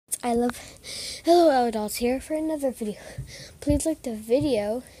Hello adults, here for another video. Please like the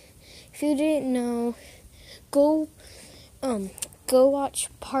video. If you didn't know, go watch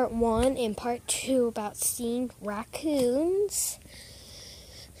part 1 and part 2 about seeing raccoons.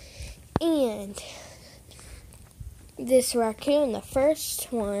 And this raccoon, the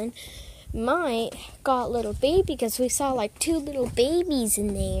first one, got a little baby because we saw like 2 little babies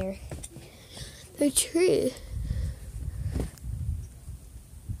in there. The tree.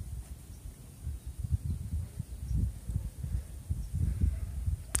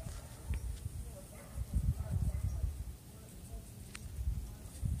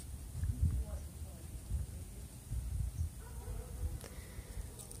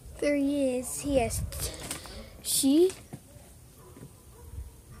 There he is. He has she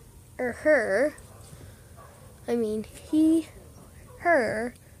or her. I mean, he,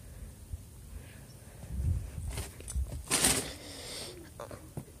 her.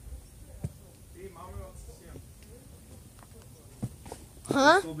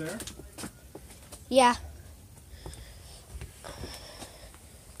 Huh? Still there? Yeah.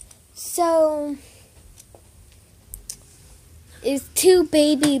 So it's 2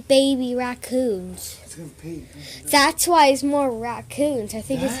 baby raccoons. It's gonna pee. That's why it's more raccoons. I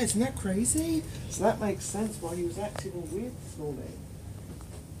think Isn't that crazy? So that makes sense why he was acting all weird this morning.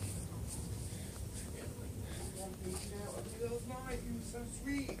 He was so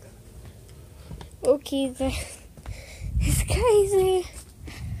sweet. okay. It's crazy.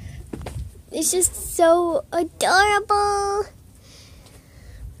 It's just so adorable.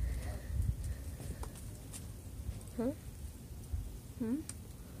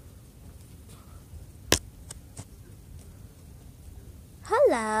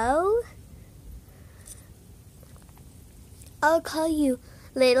 Hello. I'll call you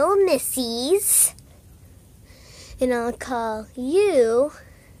Little Missies. And I'll call you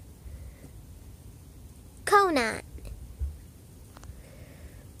Conut.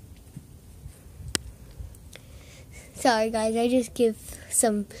 Sorry guys, I just give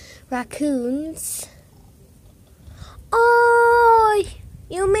some raccoons. Oh,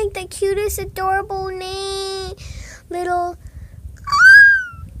 you make the cutest adorable name. Little.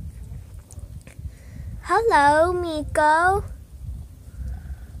 Hello, Miko.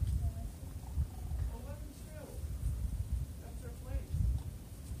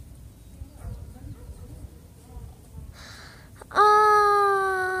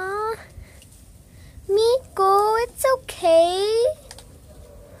 Miko, it's okay.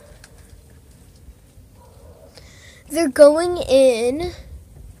 They're going in. You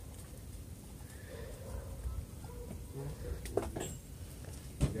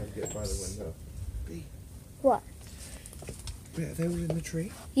gotta get by the window. B. What? Wait, are they all in the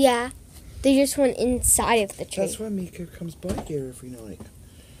tree? Yeah, they just went inside of the tree. That's why Miko comes by here every night.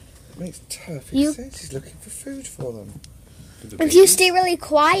 It makes perfect sense. He's looking for food for them. If you stay really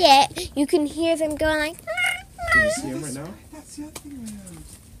quiet, you can hear them going like. Do you see him right now? That's the other thing I heard.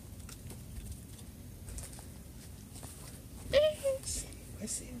 I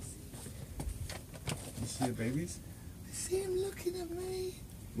see him. You see the babies? I see him looking at me.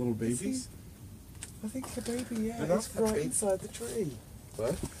 Little babies? I think it's a baby, yeah. It's right inside the tree.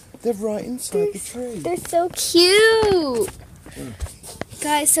 What? They're right inside the tree. They're so cute.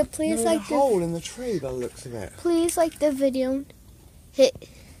 Guys, so please They're in like a hole in the tree by the looks of it. Please like the video. Hit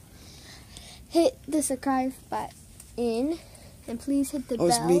the subscribe button. And please hit the bell. Oh,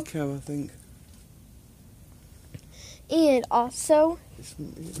 it's Miko, I think. And also, Is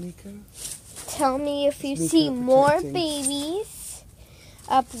it Miko? tell me if you Miko see more protecting. babies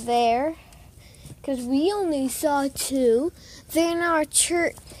up there. Because we only saw 2. They're in our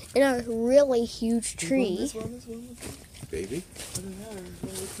church, in a really huge tree. This one. Baby? I don't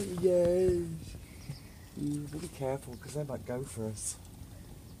know. Yes. Be careful because they might go for us.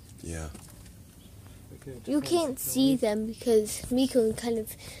 Yeah. You can't see them because Miko kind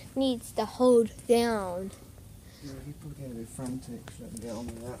of needs to hold down. Yeah, he's probably getting a bit frantic. Let me get on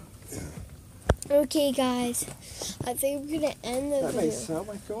with that. Yeah. Okay, guys. I think we're going to end the That video. makes sense. Oh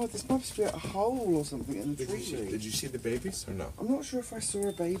my god, this must be a hole or something in the tree. Did you see the babies or no? I'm not sure if I saw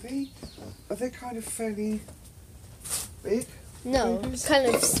a baby. Are they kind of fairly big? No, babies? kind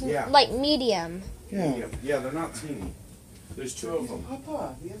of Yeah. like medium. Yeah. Yeah, they're not teeny. There's 2 of them.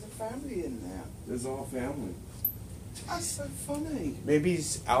 Papa, he has a family in there. There's all family. That's so funny. Maybe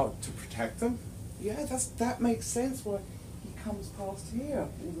he's out to protect them? Yeah, that makes sense why he comes past here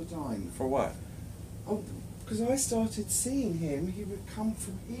all the time. For what? Oh, because I started seeing him, he would come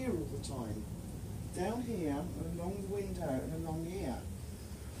from here all the time. Down here, along the window and along here.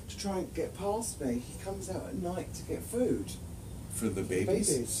 To try and get past me, he comes out at night to get food. For the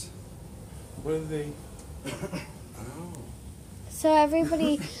babies? What are they? Oh. So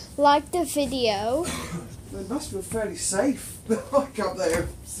everybody liked the video. They must feel fairly safe. Like up there.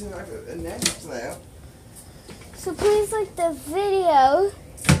 See, I have a nest now. So please like the video.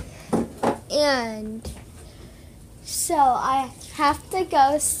 And so I have to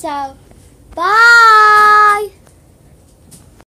go. So bye.